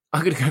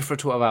I'm going to go for a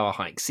 12-hour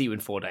hike. See you in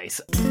 4 days.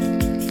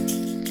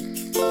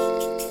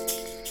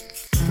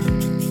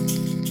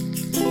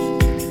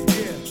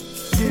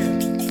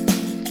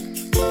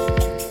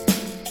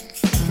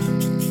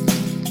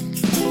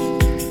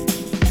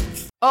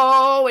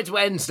 Oh, it's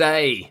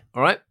Wednesday.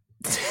 All right.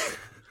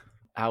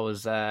 How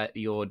was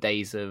your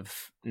days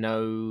of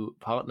no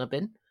partner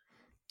been?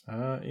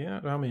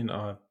 Yeah, I mean,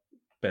 I've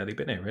barely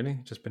been here,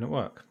 really. Just been at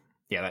work.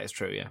 Yeah, that is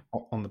true, yeah.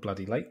 On the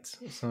bloody late.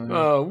 So...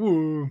 Oh,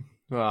 woo.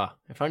 Ah,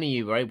 if only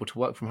you were able to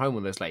work from home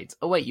on those lates.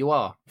 Oh, wait, you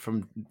are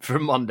from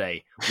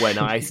Monday when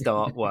I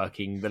start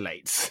working the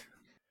lates.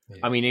 Yeah.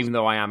 I mean, even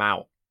though I am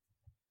out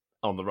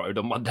on the road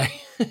on Monday.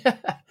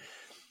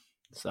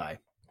 So,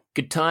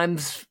 good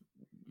times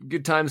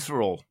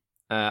for all.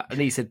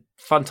 And he said,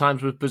 fun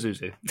times with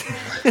Pazuzu.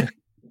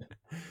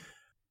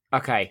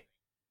 Okay,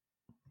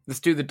 let's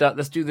do the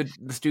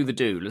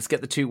do. Let's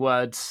get the 2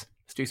 words.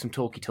 Let's do some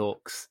talky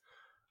talks,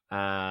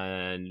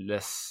 and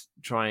let's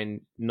try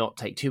and not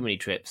take too many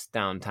trips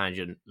down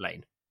tangent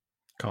lane.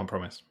 Can't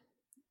promise.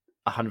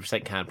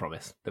 100% can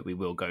promise that we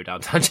will go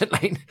down tangent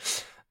lane.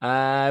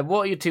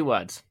 What are your 2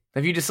 words?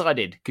 Have you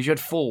decided? Because you had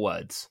 4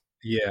 words.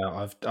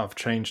 Yeah, I've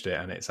changed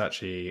it, and it's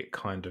actually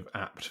kind of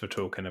apt for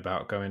talking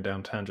about going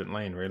down tangent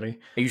lane, really.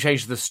 You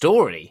changed the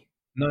story?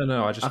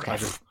 No, I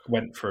just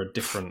went for a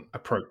different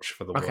approach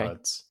for the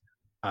words.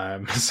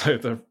 So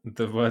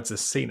the words are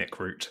scenic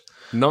route.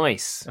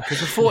 Nice.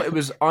 Because before it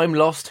was I'm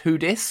lost, who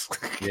dis?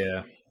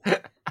 Yeah.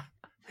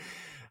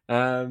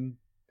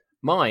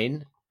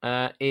 Mine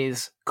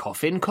is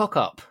coffin cock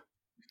up.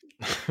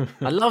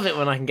 I love it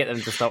when I can get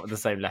them to start with the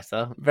same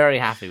letter. Very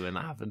happy when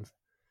that happens.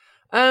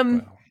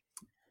 Well.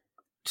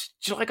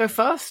 Should I go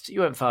first?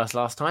 You went first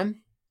last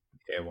time.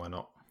 Yeah, why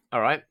not? All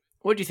right.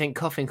 What do you think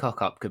coffin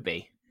cock up could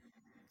be?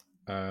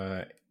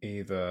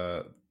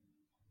 Either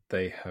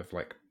they have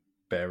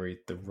buried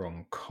the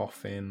wrong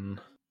coffin,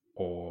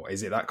 or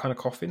is it that kind of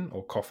coffin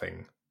or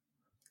coughing?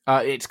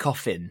 It's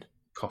coffin.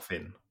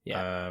 Coffin.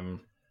 Yeah.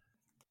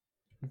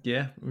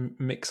 Yeah.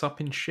 Mix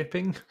up in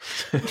shipping.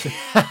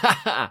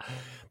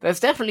 There's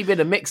definitely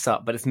been a mix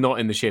up, but it's not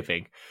in the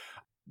shipping.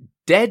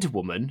 Dead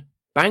woman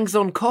bangs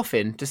on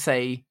coffin to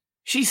say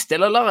she's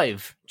still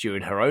alive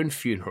during her own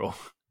funeral.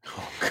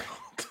 Oh,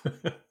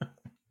 God.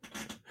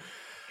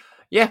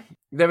 Yeah,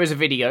 there is a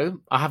video.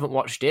 I haven't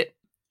watched it.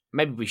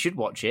 Maybe we should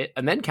watch it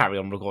and then carry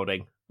on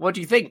recording. What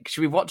do you think?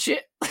 Should we watch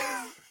it?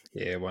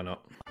 Yeah, why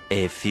not?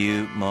 A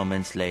few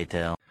moments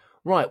later.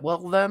 Right,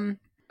 well, a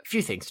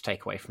few things to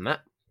take away from that.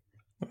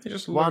 Are they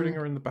just loading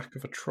her in the back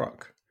of a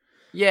truck?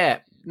 Yeah,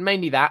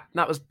 mainly that.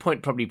 That was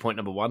probably point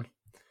number 1.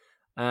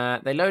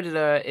 They loaded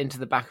her into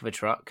the back of a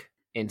truck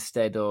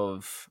instead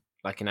of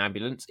an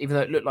ambulance, even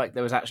though it looked like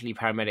there was actually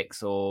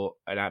paramedics or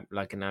an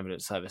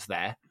ambulance service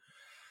there.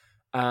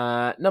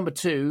 Number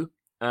 2,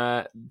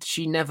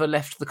 she never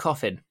left the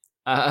coffin.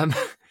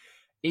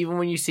 Even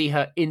when you see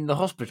her in the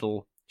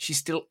hospital, she's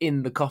still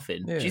in the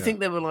coffin. Yeah. Do you think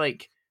they were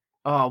like,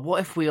 oh, what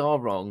if we are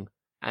wrong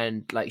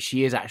and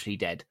she is actually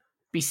dead?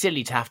 Be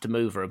silly to have to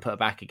move her and put her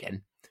back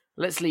again.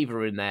 Let's leave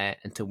her in there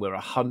until we're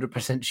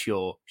 100%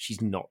 sure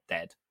she's not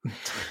dead.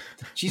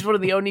 She's one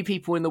of the only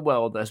people in the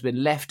world that has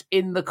been left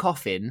in the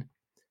coffin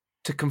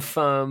to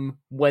confirm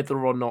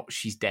whether or not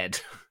she's dead.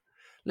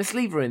 Let's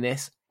leave her in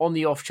this on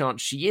the off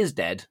chance she is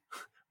dead,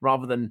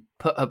 rather than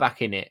put her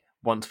back in it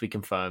once we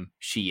confirm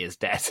she is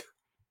dead.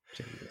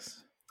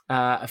 Jesus.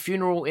 A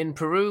funeral in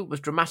Peru was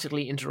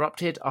dramatically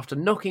interrupted after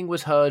knocking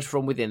was heard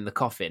from within the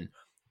coffin.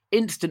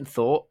 Instant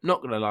thought,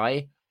 not going to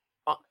lie,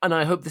 and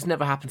I hope this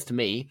never happens to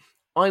me,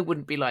 I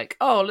wouldn't be like,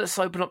 oh, let's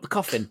open up the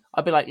coffin.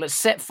 I'd be like, let's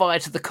set fire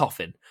to the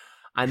coffin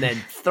and then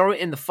throw it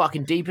in the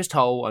fucking deepest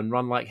hole and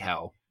run like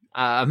hell.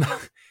 I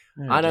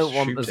don't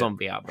want the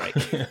zombie outbreak.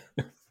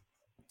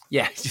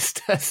 Yeah,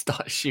 just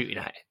start shooting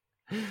at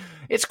it.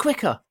 It's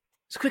quicker.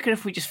 It's quicker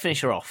if we just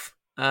finish her off.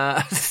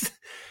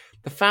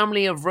 The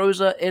family of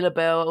Rosa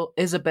Isabel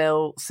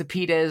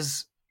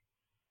Cepides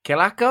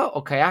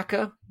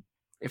Kayaca,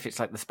 if it's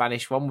like the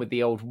Spanish one with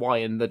the old Y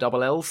and the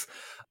double L's,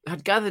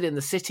 had gathered in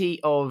the city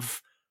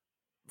of...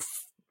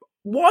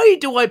 Why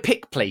do I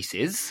pick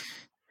places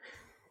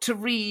to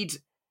read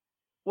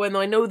when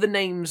I know the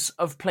names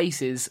of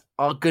places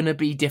are going to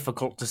be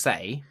difficult to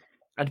say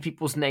and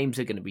people's names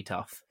are going to be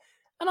tough?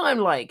 And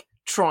I'm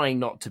trying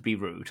not to be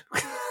rude.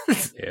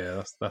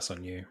 Yeah, that's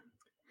on you.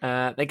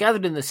 They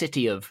gathered in the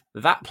city of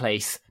that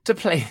place to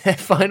pay their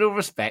final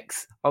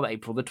respects on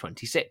April the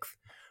 26th.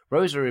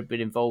 Rosa had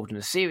been involved in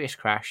a serious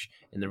crash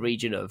in the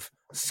region of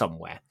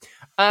somewhere.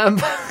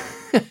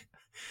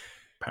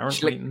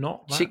 Apparently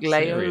not that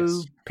Chiclayo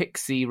serious.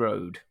 Pixie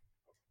Road.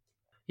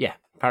 Yeah,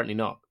 apparently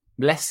not.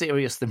 Less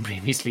serious than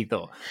previously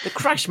thought. The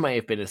crash may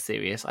have been as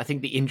serious. I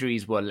think the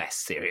injuries were less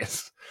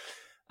serious.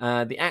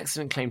 The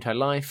accident claimed the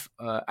life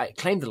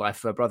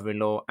of her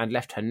brother-in-law and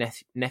left her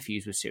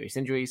nephews with serious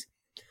injuries.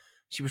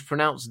 She was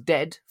pronounced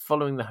dead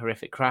following the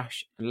horrific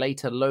crash and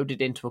later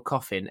loaded into a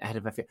coffin ahead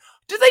of her funeral.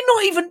 Did they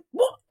not even...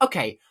 What?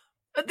 Okay,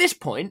 At this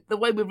point, the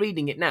way we're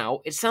reading it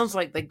now, it sounds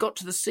like they got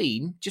to the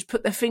scene, just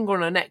put their finger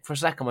on her neck for a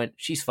second, went,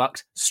 she's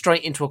fucked,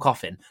 straight into a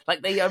coffin.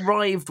 Like, they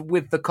arrived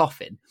with the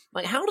coffin.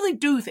 Like, how do they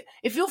do things?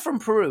 If you're from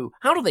Peru,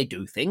 how do they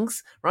do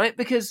things, right?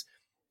 Because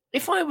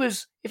if I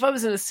was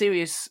in a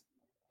serious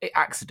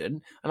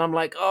accident and I'm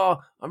like,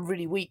 oh, I'm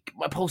really weak,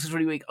 my pulse is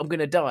really weak, I'm going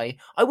to die,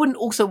 I wouldn't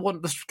also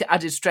want the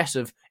added stress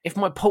of, if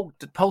my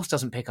pulse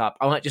doesn't pick up,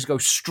 I might just go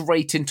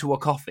straight into a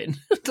coffin.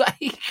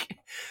 Like...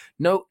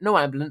 No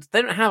ambulance.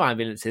 They don't have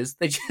ambulances.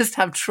 They just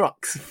have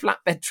trucks,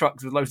 flatbed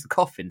trucks with loads of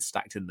coffins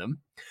stacked in them.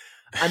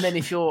 And then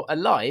if you're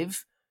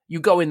alive, you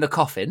go in the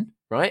coffin,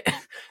 right?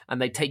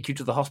 And they take you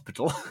to the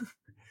hospital.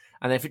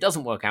 And if it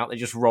doesn't work out, they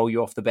just roll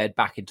you off the bed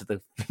back into the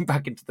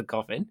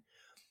coffin.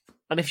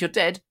 And if you're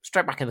dead,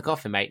 straight back in the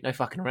coffin, mate. No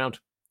fucking around.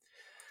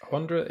 I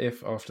wonder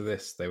if after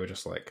this they were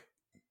just like,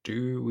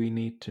 do we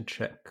need to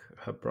check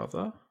her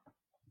brother?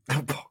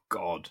 Oh,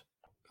 God.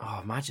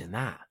 Oh, imagine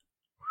that.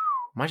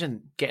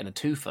 Imagine getting a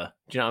twofer.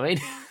 Do you know what I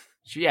mean?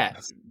 Yeah.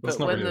 That's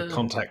not really the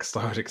context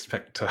I would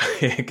expect to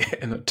hear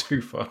getting a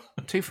twofer.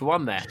 2 for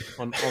 1 there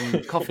on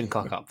coffin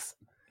cock-ups.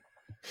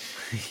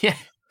 Yeah.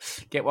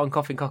 Get one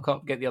coffin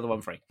cock-up, get the other one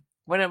free.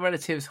 When her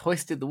relatives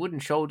hoisted the wooden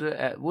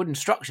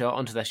structure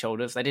onto their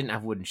shoulders, they didn't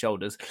have wooden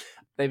shoulders,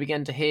 they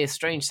began to hear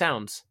strange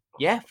sounds.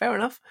 Yeah, fair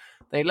enough.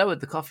 They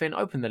lowered the coffin,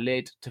 opened the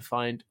lid to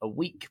find a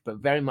weak but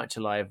very much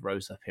alive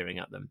Rosa peering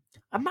at them.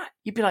 And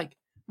you'd be like,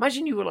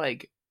 imagine you were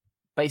like,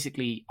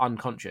 basically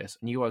unconscious,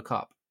 and you woke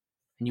up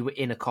and you were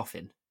in a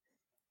coffin.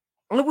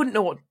 And I wouldn't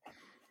know what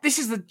this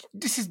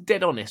is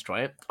dead honest,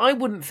 right? I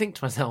wouldn't think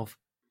to myself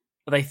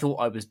they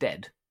thought I was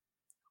dead.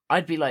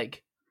 I'd be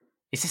like,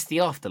 is this the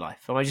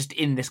afterlife? Am I just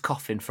in this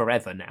coffin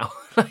forever now?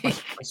 Like,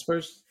 I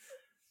suppose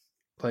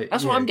like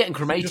that's why I'm getting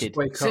cremated.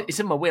 It's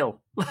in my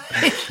will.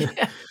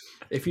 Yeah.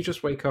 If you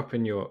just wake up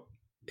and you're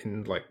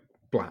in like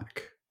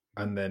black,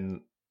 and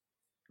then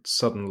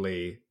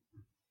suddenly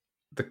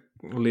the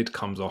lid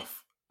comes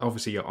off,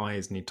 obviously your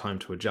eyes need time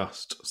to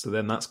adjust, so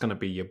then that's going to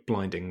be your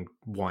blinding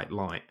white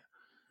light.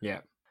 Yeah.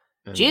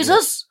 And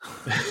Jesus?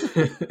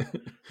 Yeah.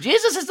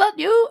 Jesus, is that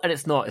you? And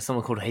it's not. It's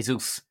someone called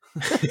Jesus.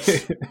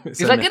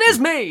 He's like, it is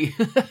me!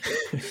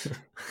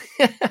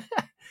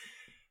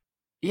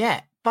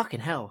 Yeah, fucking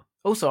hell.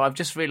 Also, I've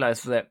just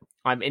realised that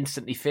I'm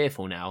instantly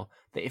fearful now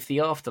that if the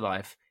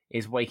afterlife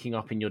is waking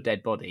up in your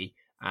dead body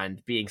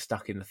and being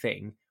stuck in the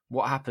thing,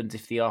 what happens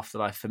if the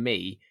afterlife for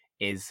me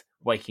is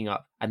waking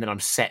up and then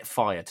I'm set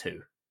fire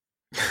to?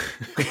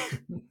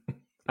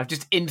 I've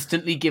just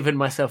instantly given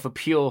myself a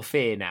pure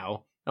fear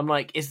now. I'm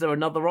like, is there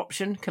another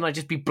option? Can I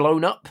just be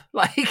blown up?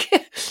 Like,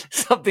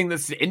 something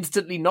that's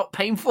instantly not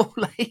painful?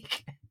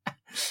 Like, I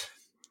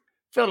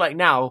feel like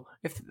now,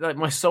 if like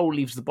my soul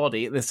leaves the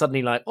body, they're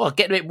suddenly like, oh,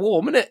 getting a bit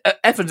warm, isn't it?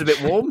 Heaven's a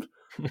bit warm.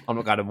 I'm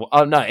not going to...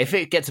 Oh, no, if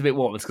it gets a bit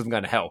warm, it's because I'm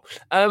going to hell.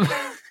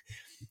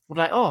 We're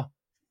like, oh,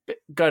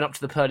 going up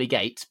to the pearly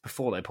gates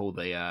before they pull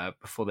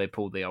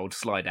the old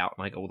slide out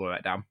and I go all the way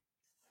back down.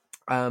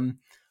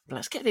 But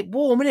let's get it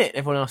warm, innit?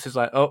 Everyone else is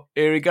like, oh,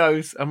 here he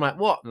goes. I'm like,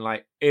 what? And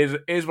like,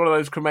 here's one of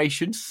those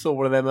cremations. Saw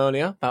one of them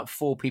earlier, about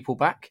 4 people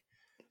back.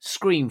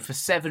 Screamed for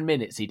 7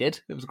 minutes, he did.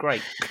 It was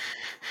great.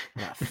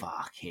 I'm like,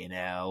 fucking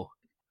hell.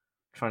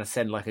 Trying to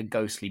send like a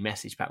ghostly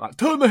message back, like,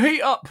 turn the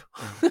heat up!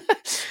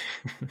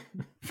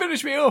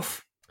 Finish me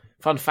off!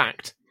 Fun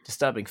fact,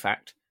 disturbing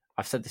fact.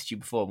 I've said this to you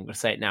before, I'm going to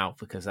say it now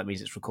because that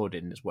means it's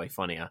recorded and it's way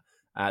funnier.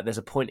 There's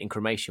a point in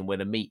cremation where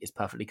the meat is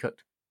perfectly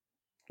cooked.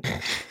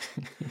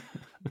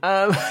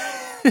 But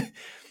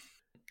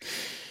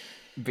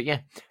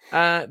yeah,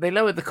 they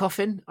lowered the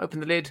coffin,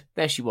 opened the lid.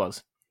 There she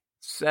was.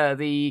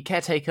 The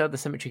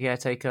cemetery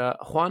caretaker,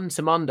 Juan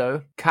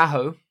Simando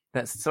Cajo.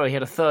 He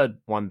had a third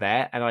one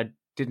there, and I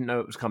didn't know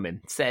it was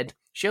coming. Said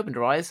she opened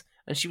her eyes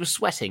and she was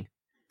sweating.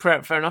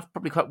 Fair enough,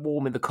 probably quite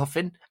warm in the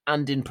coffin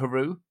and in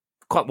Peru.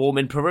 Quite warm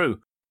in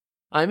Peru.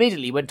 I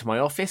immediately went to my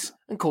office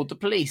and called the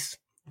police.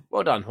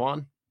 Well done,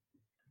 Juan.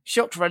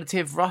 Shocked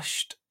relative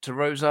rushed to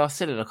Rosa,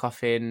 still in a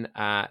coffin.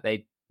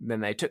 They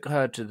took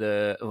her to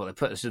they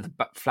put her to the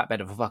flatbed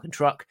of a fucking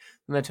truck,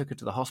 and they took her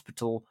to the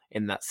hospital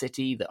in that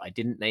city that I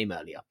didn't name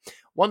earlier.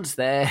 Once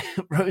there,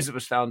 Rosa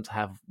was found to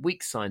have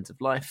weak signs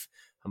of life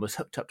and was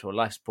hooked up to a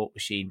life support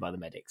machine by the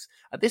medics.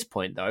 At this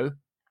point, though,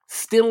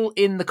 still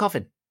in the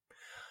coffin.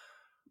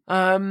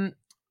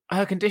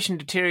 Her condition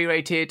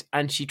deteriorated,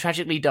 and she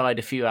tragically died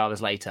a few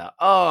hours later.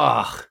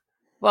 Oh,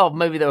 well,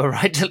 maybe they were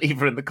right to leave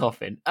her in the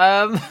coffin.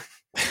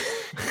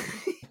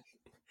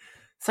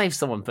 Save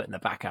someone putting their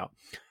back out.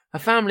 Her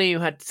family, who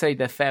had to say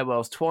their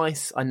farewells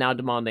twice, are now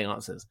demanding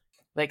answers.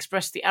 They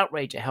expressed the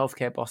outrage at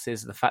healthcare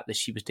bosses at the fact that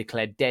she was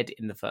declared dead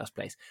in the first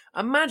place.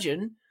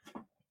 Imagine,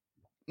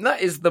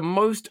 that is the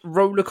most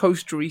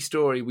rollercoastery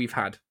story we've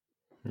had.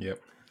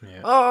 Yep.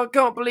 Yeah. Oh, I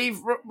can't believe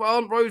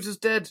Aunt Rose is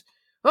dead.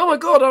 Oh my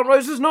God, Aunt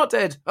Rose is not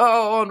dead.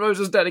 Oh, Aunt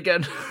Rose is dead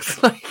again.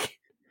 It's like,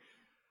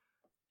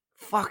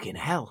 fucking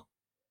hell.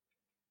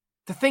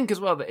 To think as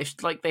well that if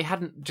they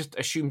hadn't just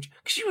assumed,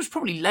 because she was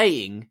probably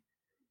laying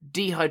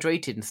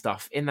dehydrated and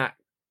stuff in that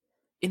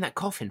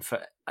coffin for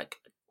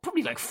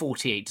probably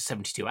 48 to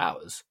 72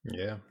 hours.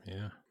 Yeah.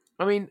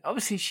 I mean,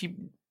 obviously,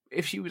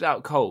 if she was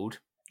out cold,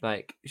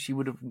 like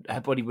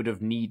her body would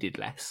have needed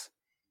less.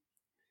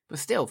 But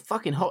still,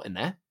 fucking hot in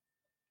there.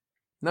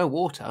 No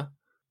water.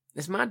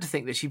 It's mad to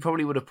think that she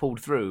probably would have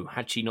pulled through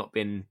had she not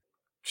been.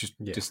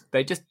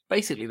 They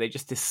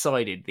just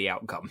decided the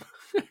outcome.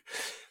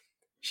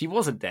 She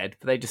wasn't dead,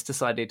 but they just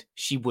decided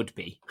she would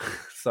be.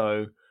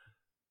 So,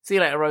 see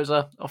you later,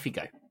 Rosa. Off you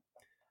go.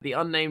 The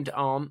unnamed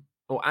aunt,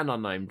 or an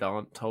unnamed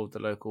aunt, told the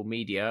local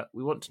media,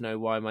 "We want to know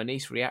why my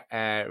niece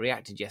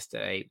reacted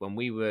yesterday when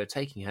we were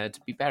taking her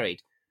to be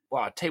buried."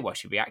 Well, I'll tell you why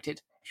she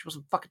reacted. She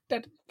wasn't fucking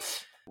dead.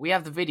 We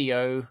have the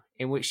video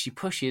in which she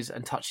pushes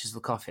and touches the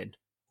coffin.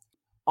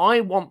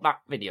 I want that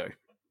video.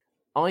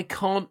 I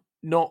can't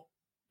not...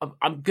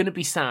 I'm going to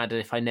be sad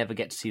if I never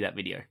get to see that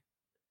video.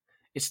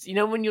 It's,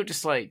 when you're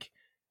just like...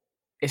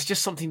 It's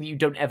just something that you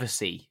don't ever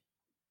see.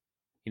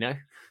 I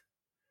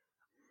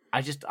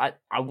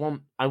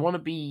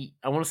want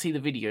to see the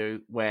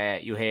video where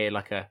you hear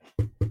like a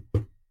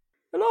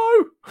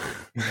hello,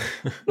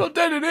 not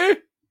dead in here.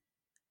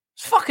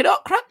 Just fuck it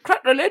up,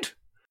 crack the lid.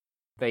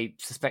 They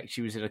suspect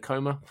she was in a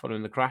coma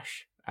following the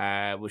crash,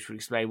 which would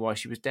explain why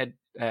she was dead,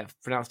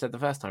 pronounced dead the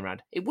first time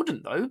round. It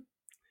wouldn't though,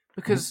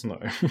 because No.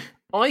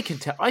 I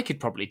could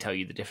probably tell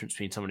you the difference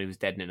between someone who was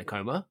dead and in a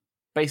coma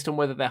based on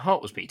whether their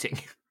heart was beating.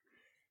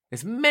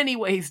 There's many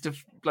ways to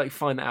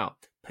find that out.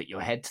 Put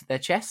your head to their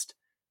chest,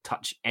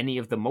 touch any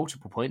of the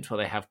multiple points where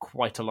they have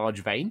quite a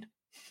large vein.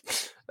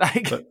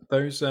 But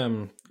those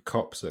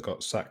cops that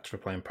got sacked for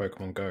playing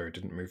Pokemon Go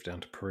didn't move down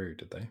to Peru,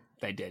 did they?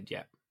 They did,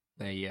 yeah.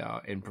 They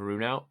are in Peru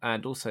now,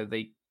 and also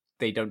they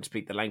don't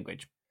speak the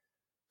language.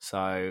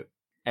 So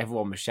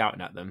everyone was shouting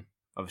at them,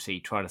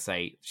 obviously trying to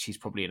say she's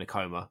probably in a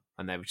coma,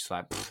 and they were just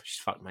like, she's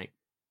fucked, mate.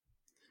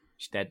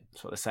 She's dead.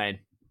 That's what they're saying.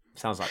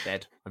 Sounds like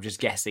dead. I'm just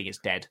guessing it's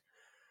dead.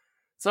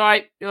 It's all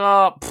right.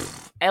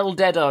 El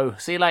Dedo.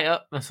 See you later.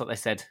 That's what they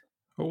said.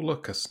 Oh,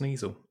 look, a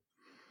Sneasel.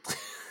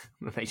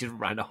 They just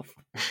ran off.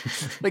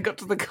 They got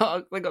to the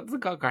car. They got to the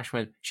car crash.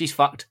 Went, she's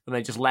fucked, and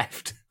they just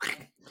left.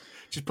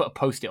 Just put a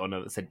post-it on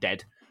her that said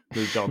 "dead."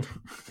 Moved on.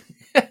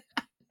 Can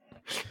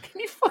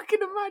you fucking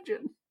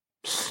imagine?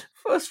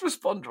 First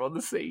responder on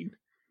the scene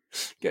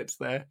gets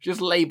there,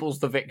 just labels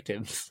the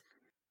victims.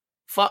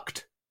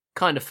 Fucked.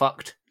 Kind of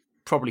fucked.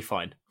 Probably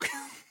fine.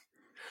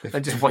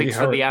 And just waits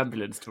for the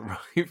ambulance to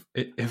arrive.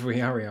 If we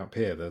hurry up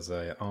here, there's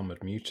a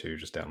armoured Mewtwo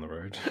just down the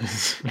road.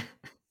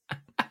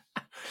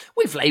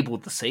 We've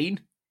labelled the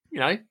scene,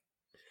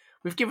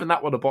 We've given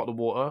that one a bottle of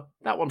water.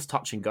 That one's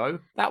touch and go.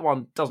 That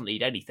one doesn't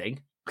need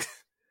anything.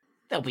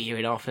 They'll be here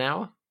in half an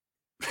hour.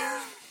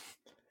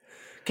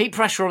 Keep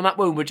pressure on that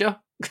wound, would you?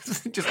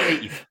 Just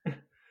leave.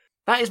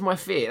 That is my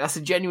fear. That's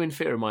a genuine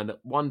fear of mine, that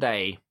one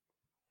day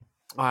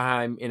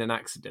I'm in an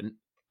accident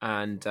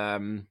and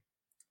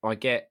I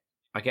get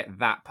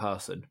that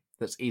person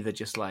that's either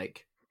just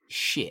like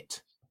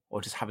shit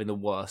or just having the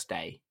worst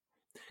day.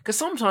 Because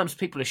sometimes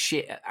people are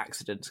shit at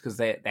accidents because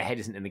their head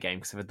isn't in the game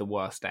because they've had the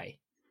worst day.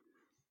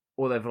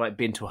 Or they've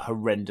been to a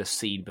horrendous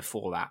scene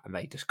before that and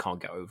they just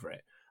can't get over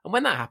it. And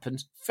when that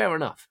happens, fair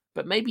enough.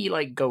 But maybe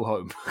go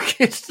home.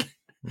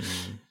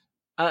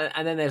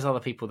 And then there's other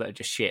people that are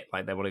just shit,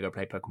 like they want to go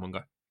play Pokemon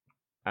Go.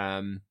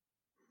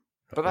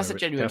 But that's a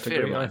genuine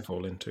fear of mine. I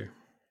fall into.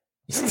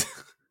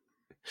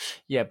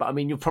 Yeah, but I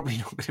mean, you're probably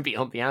not going to be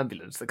on the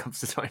ambulance that comes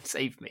to try and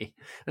save me.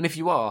 And if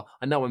you are,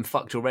 I know I'm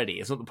fucked already.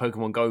 It's not the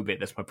Pokemon Go bit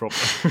that's my problem.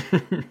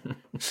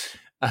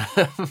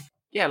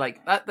 Yeah,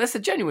 that's a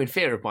genuine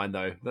fear of mine,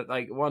 though.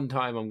 That one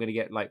time I'm going to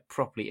get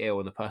properly ill,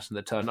 and the person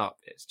that turned up,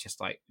 it's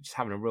just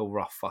having a real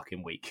rough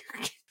fucking week,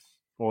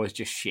 or it's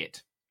just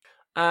shit.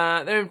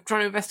 They're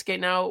trying to investigate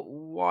now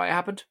why it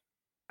happened.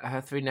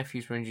 Her 3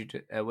 nephews were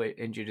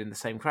injured in the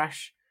same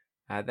crash.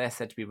 They're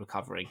said to be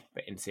recovering,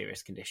 but in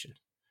serious condition.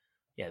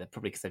 Yeah, they're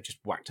probably because they've just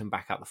whacked them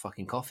back out the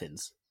fucking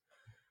coffins.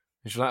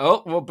 And she's like,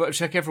 oh, well, better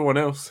check everyone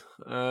else.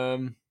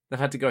 They've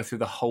had to go through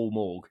the whole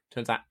morgue.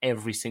 Turns out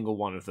every single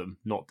one of them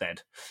not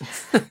dead.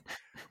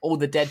 All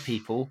the dead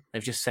people,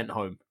 they've just sent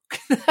home.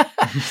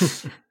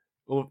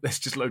 Or there's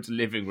just loads of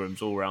living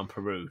rooms all around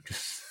Peru,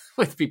 just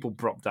with people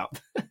propped up.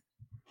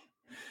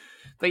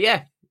 But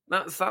yeah,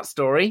 that's that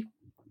story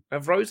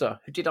of Rosa,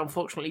 who did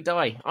unfortunately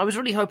die. I was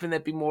really hoping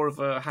there'd be more of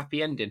a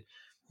happy ending.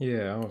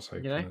 Yeah, I was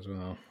hoping as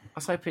well. I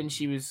was hoping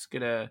she was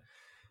going to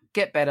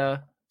get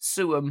better,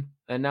 sue him,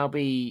 and now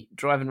be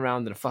driving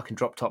around in a fucking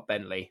drop-top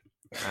Bentley.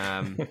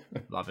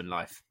 Loving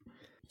life.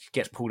 She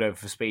gets pulled over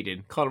for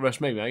speeding. Can't arrest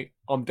me, mate.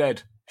 I'm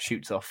dead.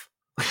 Shoots off.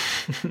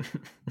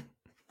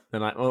 They're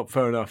like, oh,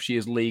 fair enough. She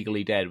is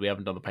legally dead. We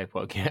haven't done the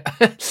paperwork yet.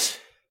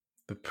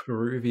 The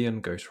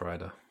Peruvian Ghost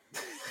Rider.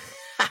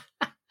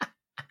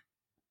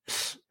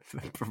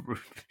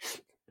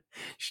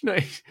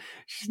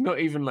 She's not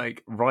even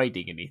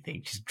riding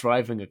anything. She's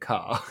driving a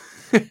car.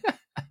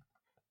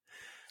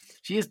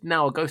 She is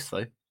now a ghost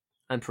though,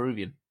 and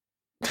Peruvian.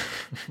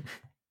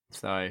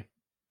 So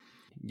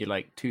you're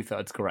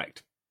 2/3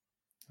 correct.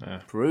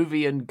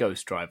 Peruvian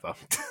ghost driver.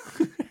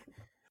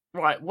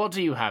 Right, what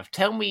do you have?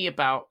 Tell me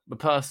about the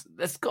person.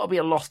 There's got to be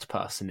a lost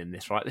person in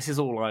this, right? This is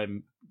all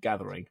I'm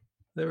gathering.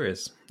 There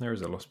is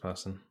a lost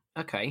person.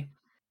 Okay,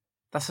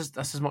 that's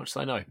as much as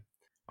I know.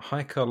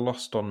 Hiker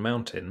lost on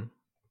mountain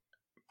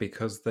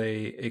because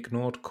they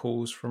ignored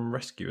calls from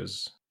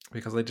rescuers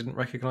because they didn't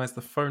recognise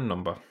the phone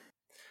number.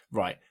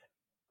 Right.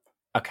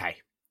 Okay,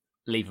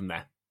 leave them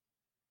there.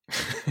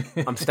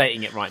 I'm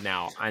stating it right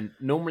now, and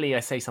normally I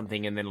say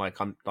something and then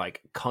I'm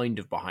like kind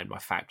of behind my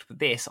fact, but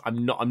this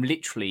I'm not. I'm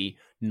literally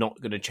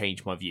not going to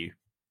change my view.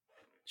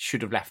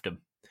 Should have left them.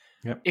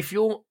 Yep. If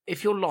you're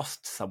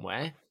lost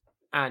somewhere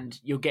and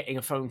you're getting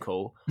a phone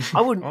call,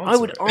 I would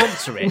Answer it.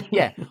 answer it.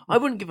 Yeah, I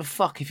wouldn't give a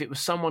fuck if it was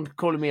someone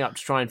calling me up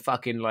to try and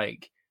fucking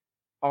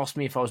ask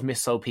me if I was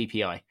missold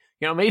PPI.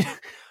 You know what I mean?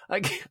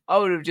 Like I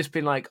would have just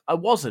been like, I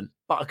wasn't,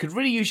 but I could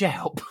really use your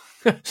help.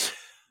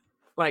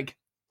 Like,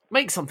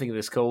 make something of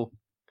this call.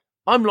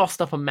 I'm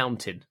lost up a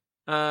mountain.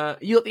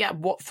 You got the app,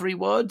 what, 3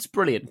 words?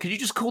 Brilliant. Could you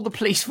just call the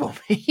police for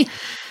me?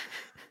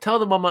 Tell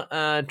them I'm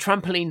a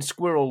trampoline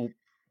squirrel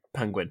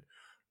penguin.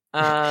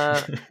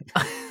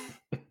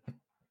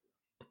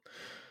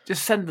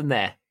 Just send them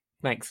there.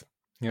 Thanks.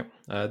 Yep.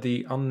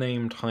 The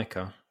unnamed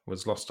hiker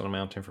was lost on a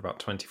mountain for about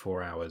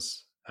 24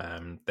 hours.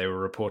 They were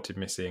reported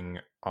missing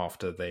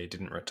after they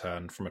didn't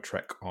return from a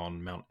trek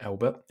on Mount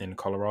Elbert in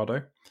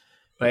Colorado.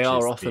 They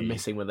are often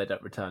missing when they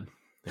don't return.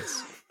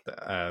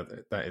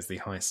 That is the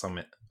high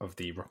summit of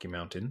the Rocky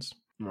Mountains.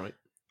 Right.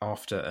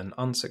 After an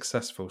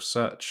unsuccessful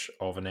search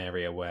of an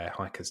area where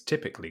hikers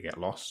typically get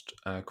lost,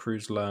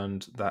 crews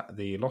learned that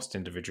the lost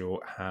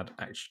individual had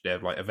actually,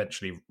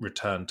 eventually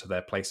returned to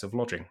their place of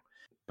lodging.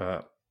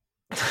 But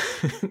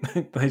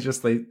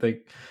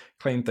they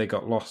claimed they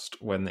got lost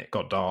when it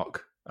got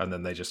dark, and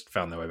then they just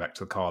found their way back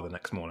to the car the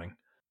next morning.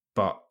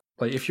 But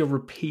if you're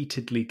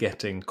repeatedly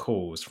getting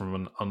calls from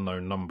an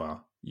unknown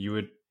number, you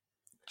would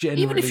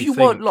generally even if you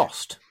weren't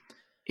lost.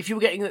 If you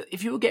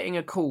were getting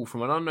a call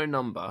from an unknown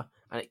number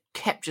and it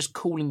kept just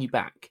calling you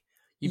back,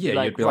 you'd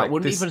be like,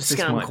 wouldn't even a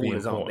scam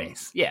callers on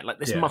this? Yeah,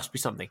 this must be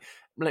something.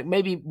 Like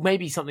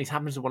maybe something's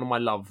happened to one of my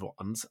loved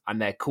ones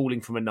and they're calling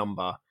from a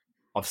number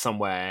of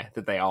somewhere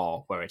that they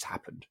are where it's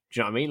happened. Do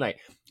you know what I mean? Like,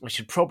 I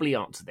should probably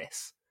answer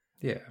this.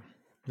 Yeah,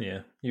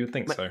 you would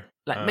think so.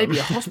 Like maybe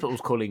a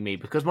hospital's calling me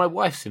because my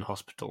wife's in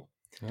hospital.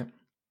 Yeah,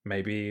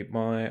 maybe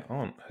my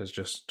aunt has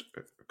just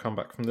come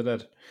back from the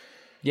dead.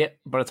 Yeah,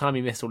 by the time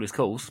he missed all his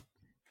calls,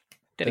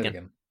 dead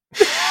again.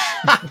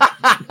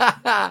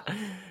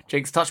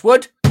 Jinx, touch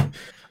wood.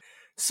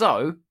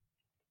 So,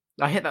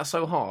 I hit that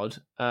so hard,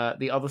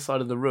 the other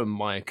side of the room,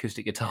 my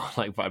acoustic guitar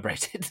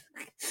vibrated.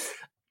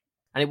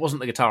 And it wasn't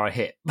the guitar I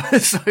hit.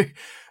 So,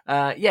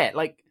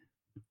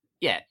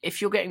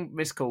 if you're getting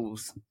missed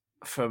calls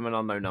from an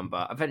unknown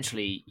number,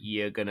 eventually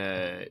you're going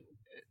to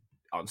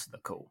answer the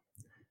call.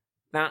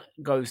 That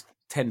goes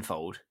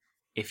tenfold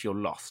if you're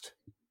lost.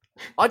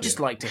 I'd just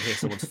like to hear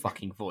someone's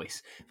fucking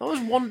voice. If I was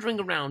wandering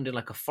around in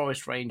a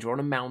forest range or on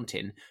a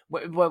mountain,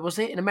 where was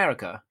it? In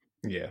America?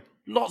 Yeah.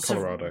 Lots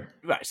Colorado.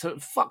 Right, so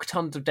fuck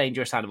tons of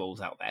dangerous animals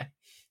out there.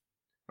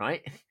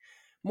 Right?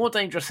 More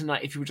dangerous than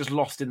if you were just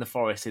lost in the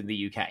forest in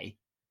the UK.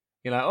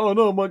 You're like, oh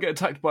no, I might get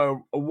attacked by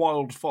a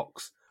wild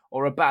fox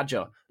or a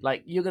badger.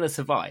 You're going to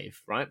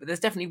survive, right? But there's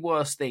definitely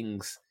worse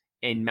things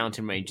in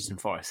mountain ranges and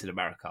forests in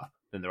America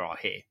than there are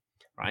here,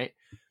 right?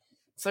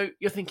 So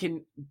you're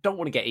thinking, don't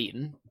want to get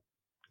eaten.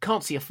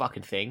 Can't see a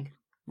fucking thing.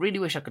 Really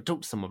wish I could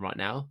talk to someone right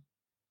now.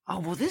 Oh,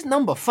 well, this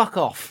number, fuck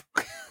off.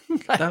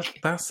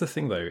 That's the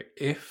thing, though.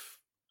 If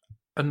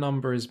a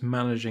number is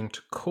managing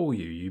to call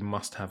you, you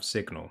must have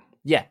signal.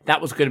 Yeah, that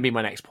was going to be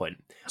my next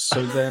point.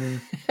 So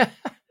then,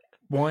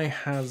 why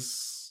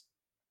has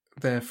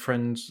their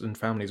friends and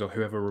families or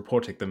whoever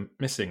reported them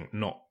missing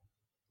not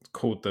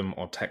called them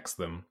or text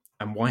them?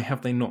 And why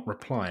have they not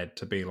replied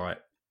to be out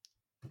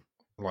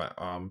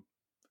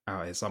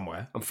here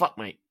somewhere? I'm fucked,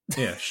 mate.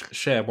 Yeah,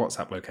 share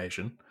WhatsApp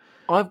location.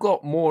 I've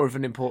got more of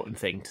an important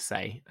thing to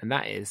say, and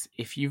that is,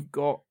 if you've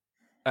got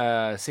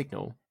a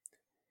signal,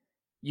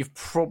 you've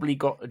probably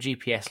got a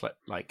GPS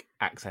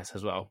access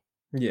as well.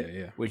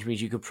 Yeah. Which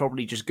means you could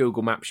probably just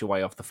Google Maps your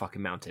way off the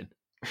fucking mountain.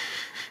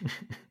 Do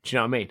you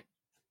know what I mean?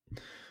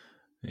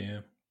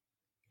 Yeah.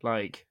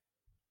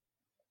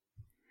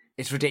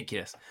 It's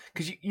ridiculous.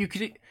 Because you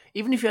could,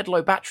 even if you had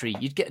low battery,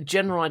 you'd get a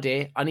general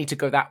idea, I need to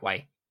go that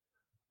way.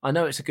 I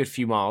know it's a good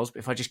few miles, but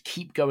if I just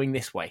keep going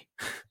this way,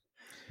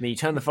 then you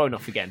turn the phone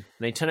off again, and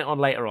then you turn it on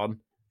later on.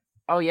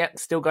 Oh yeah,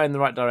 still going in the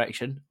right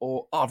direction,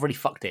 or I've really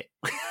fucked it.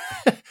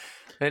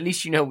 At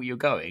least you know where you're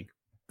going.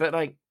 But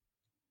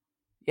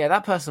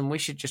that person, we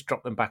should just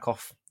drop them back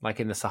off,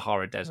 in the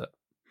Sahara Desert.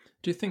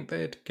 Do you think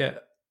they'd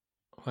get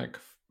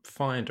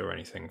fined or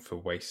anything for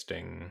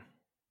wasting?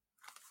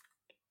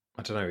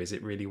 I don't know. Is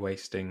it really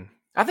wasting?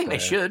 I think they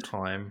should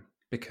time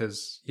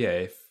because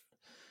if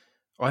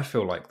I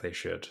feel like they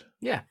should.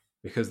 Yeah.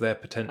 Because they're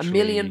potentially £1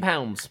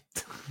 million.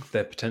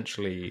 They're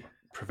potentially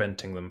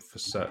preventing them for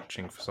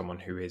searching for someone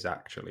who is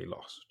actually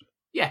lost.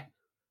 Yeah,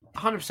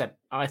 100%.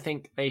 I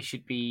think they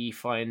should be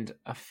fined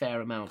a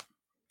fair amount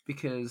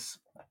because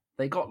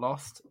they got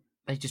lost.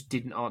 They just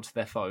didn't answer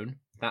their phone.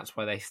 That's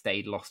why they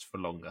stayed lost for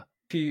longer.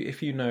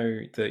 If you know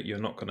that you're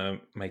not going to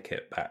make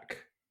it back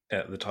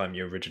at the time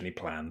you originally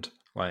planned.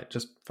 Like,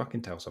 just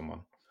fucking tell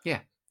someone. Yeah.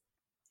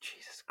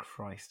 Jesus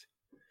Christ.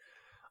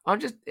 I'm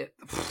just...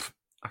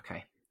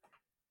 okay.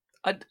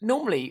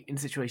 Normally, in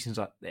situations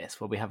like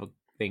this, where we have a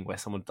thing where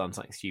someone's done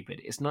something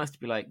stupid, it's nice to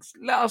be like,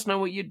 let us know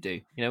what you'd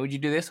do. You know, would you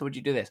do this or would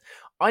you do this?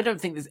 I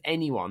don't think there's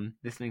anyone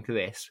listening to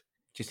this,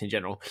 just in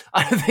general,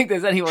 I don't think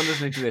there's anyone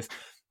listening to this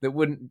that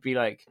wouldn't be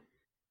like,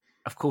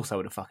 of course I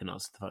would have fucking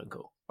answered the phone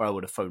call, or I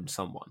would have phoned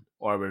someone,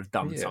 or I would have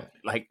done something.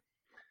 Like,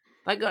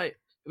 that guy,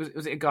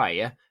 was it a guy,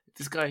 yeah?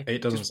 This guy...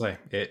 It doesn't say.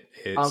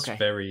 It's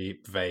very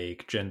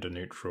vague, gender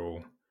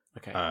neutral.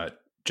 Okay.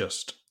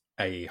 Just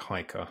a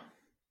hiker.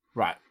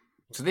 Right.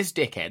 So this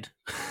dickhead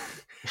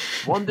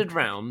wandered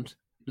round,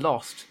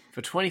 lost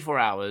for 24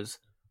 hours,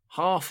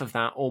 half of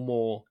that or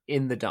more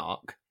in the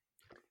dark,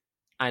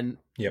 and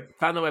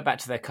found their way back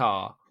to their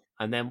car.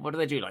 And then what do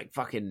they do? Like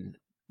fucking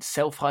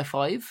self-high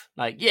five?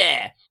 Like,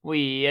 yeah,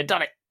 we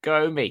done it.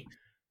 Go me.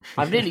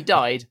 I've nearly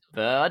died,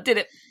 but I did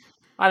it.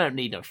 I don't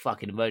need no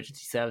fucking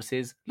emergency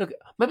services. Look,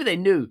 maybe they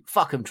knew.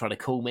 Fuck them trying to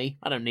call me.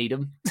 I don't need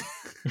them.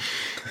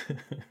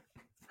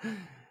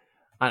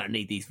 I don't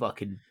need these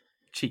fucking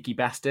cheeky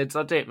bastards.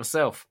 I'll do it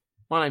myself.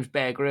 My name's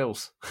Bear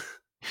Grylls.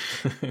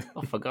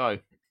 Off I go.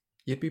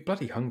 You'd be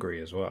bloody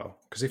hungry as well.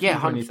 Because if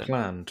you've only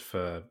planned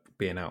for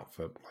being out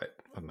for, like,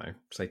 I don't know,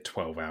 say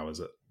 12 hours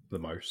at the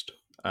most,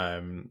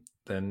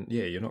 then,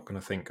 yeah, you're not going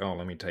to think, oh,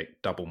 let me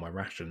take double my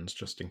rations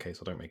just in case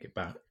I don't make it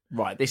back.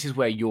 Right, this is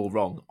where you're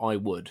wrong. I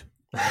would.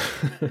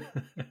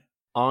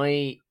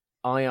 I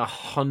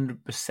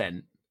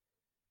 100%,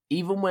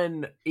 even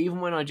when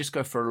I just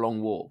go for a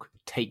long walk,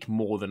 take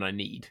more than I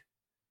need.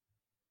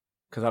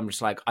 Because I'm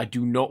just like, I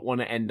do not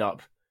want to end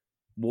up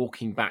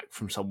walking back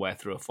from somewhere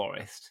through a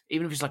forest,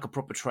 even if it's like a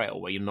proper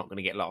trail where you're not going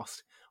to get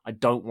lost. I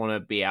don't want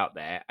to be out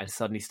there and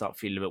suddenly start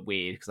feeling a bit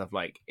weird because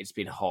it's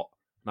been hot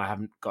and I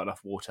haven't got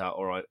enough water,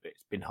 or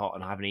it's been hot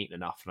and I haven't eaten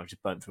enough and I've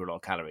just burnt through a lot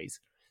of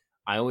calories.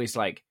 I always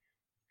like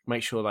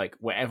make sure like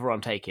wherever I'm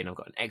taking, I've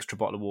got an extra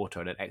bottle of water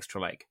and an extra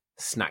like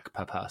snack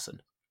per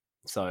person.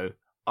 So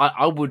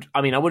I would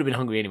have been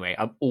hungry anyway.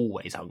 I'm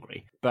always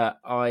hungry, but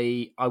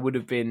I would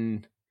have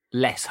been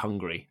less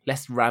hungry,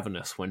 less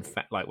ravenous when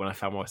I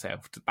found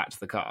myself back to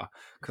the car,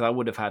 because I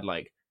would have had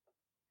like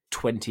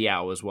 20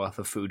 hours worth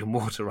of food and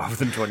water rather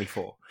than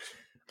 24.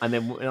 And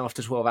then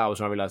after 12 hours,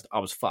 when I realised I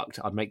was fucked,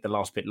 I'd make the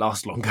last bit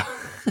last longer.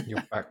 Your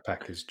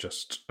backpack is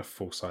just a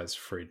full-size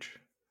fridge.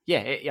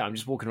 Yeah, I'm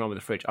just walking around with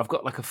a fridge. I've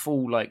got like a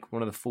full, like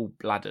one of the full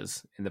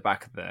bladders in the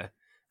back of there,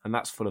 and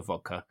that's full of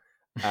vodka.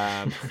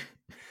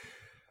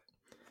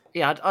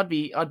 Yeah, I'd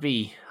be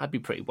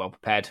pretty well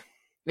prepared.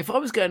 If I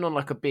was going on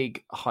like a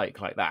big hike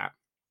like that,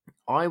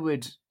 I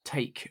would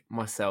take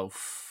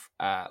myself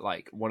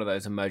like one of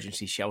those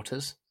emergency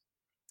shelters.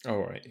 Oh,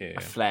 right, yeah.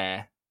 A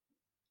flare,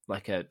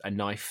 like a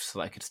knife so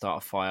that I could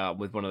start a fire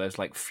with one of those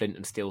like flint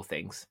and steel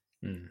things.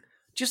 Mm.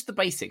 Just the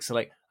basics. So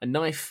like a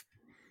knife,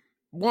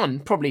 one,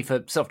 probably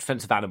for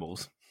self-defense of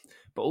animals,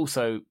 but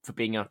also for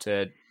being able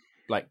to,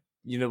 like,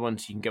 you know,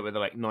 ones you can get with a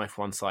like knife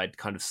one side,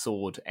 kind of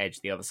sword edge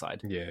the other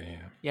side.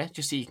 Yeah,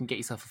 just so you can get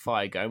yourself a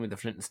fire going with the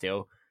flint and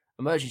steel.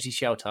 Emergency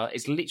shelter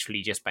is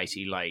literally just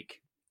basically like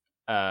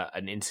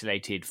an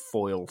insulated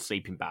foil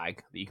sleeping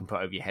bag that you can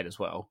put over your head as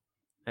well.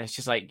 And it's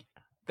just like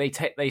they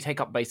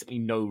take up basically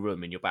no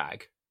room in your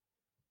bag.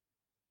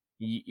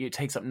 It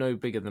takes up no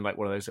bigger than like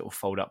one of those little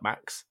fold up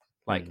Macs.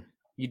 Like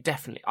I'd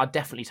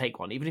definitely take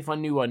one, even if I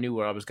knew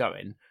where I was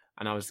going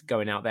and I was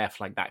going out there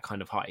for like that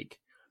kind of hike.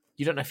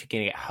 You don't know if you're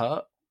going to get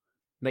hurt.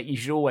 Like you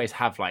should always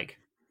have like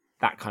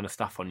that kind of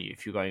stuff on you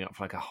if you're going up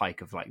for like a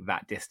hike of like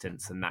that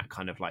distance and that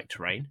kind of like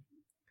terrain.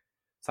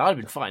 So I'd have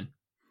been fine.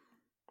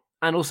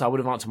 And also I would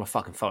have answered my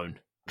fucking phone.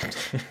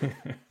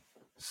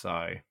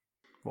 So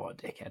what a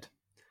dickhead.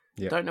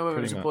 Yep, don't know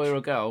whether it's a boy or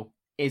a girl,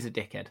 is a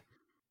dickhead.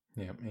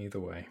 Yeah, either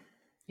way.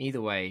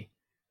 Either way,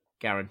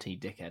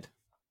 guaranteed dickhead.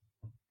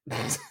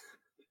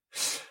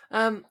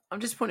 I'm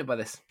disappointed by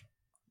this.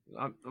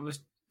 I was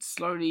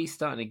slowly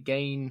starting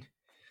to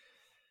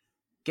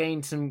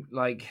gain some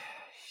like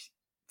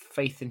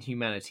faith in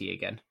humanity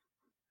again,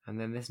 and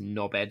then this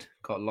knobhead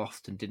got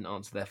lost and didn't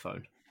answer their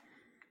phone.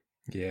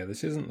 Yeah,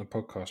 this isn't the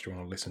podcast you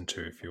want to listen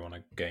to if you want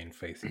to gain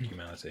faith in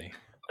humanity.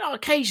 Well,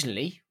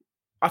 occasionally.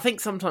 I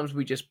think sometimes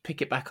we just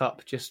pick it back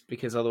up just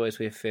because otherwise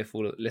we're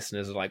fearful that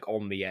listeners are like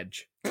on the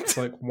edge. It's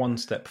like one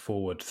step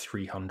forward,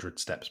 300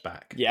 steps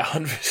back. Yeah,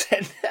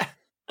 100%.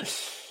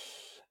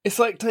 It's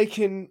like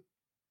taking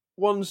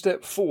one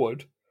step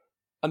forward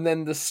and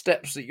then the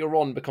steps that you're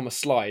on become a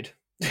slide.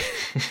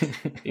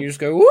 You just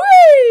go,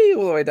 whee,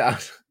 all the way down.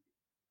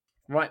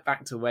 Right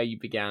back to where you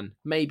began,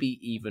 maybe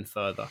even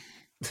further.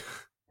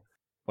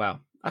 Well,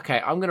 okay,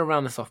 I'm going to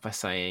round this off by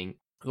saying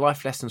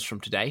life lessons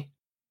from today.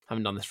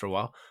 Haven't done this for a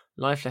while.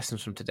 Life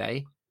lessons from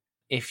today.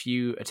 If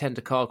you attend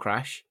a car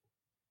crash,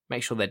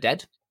 make sure they're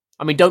dead.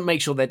 I mean, don't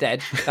make sure they're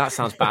dead. That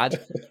sounds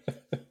bad.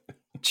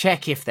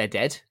 Check if they're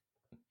dead.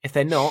 If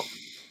they're not,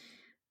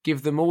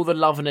 give them all the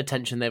love and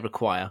attention they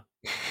require.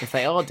 If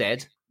they are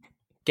dead,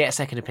 get a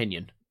second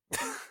opinion.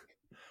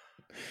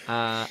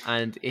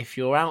 And if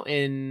you're out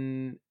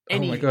in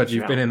any. Oh my god, if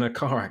you're you've been out- in a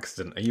car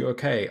accident. Are you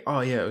okay? Oh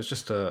yeah, it was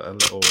just a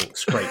little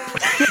scrape.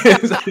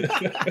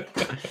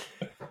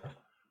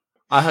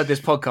 I heard this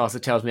podcast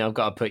that tells me I've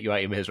got to put you out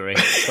of your misery.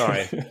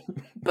 Sorry.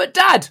 But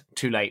Dad!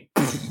 Too late.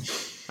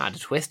 I had a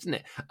twist, didn't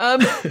it?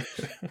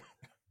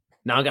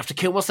 Now I'm going to have to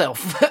kill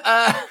myself.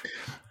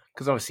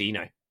 Because obviously,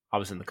 I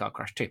was in the car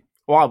crash too.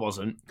 Well, I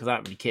wasn't, because I don't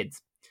have any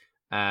kids.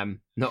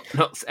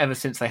 Not ever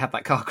since they had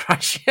that car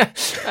crash.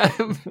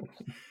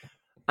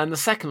 And the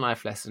second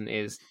life lesson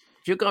is,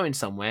 if you're going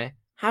somewhere,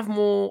 have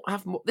more.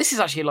 This is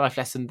actually a life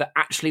lesson that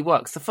actually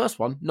works. The first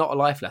one, not a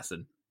life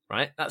lesson,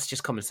 right? That's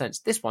just common sense.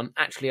 This one,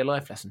 actually a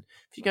life lesson.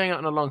 If you're going out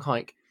on a long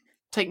hike,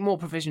 take more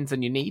provisions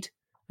than you need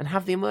and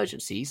have the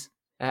emergency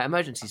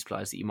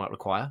supplies that you might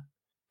require.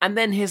 And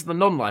then here's the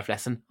non-life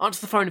lesson.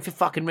 Answer the phone if it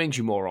fucking rings,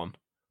 you moron.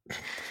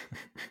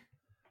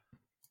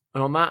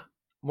 And on that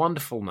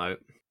wonderful note,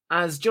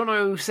 as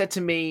Jono said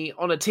to me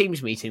on a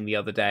Teams meeting the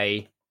other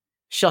day,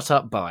 shut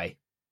up, bye.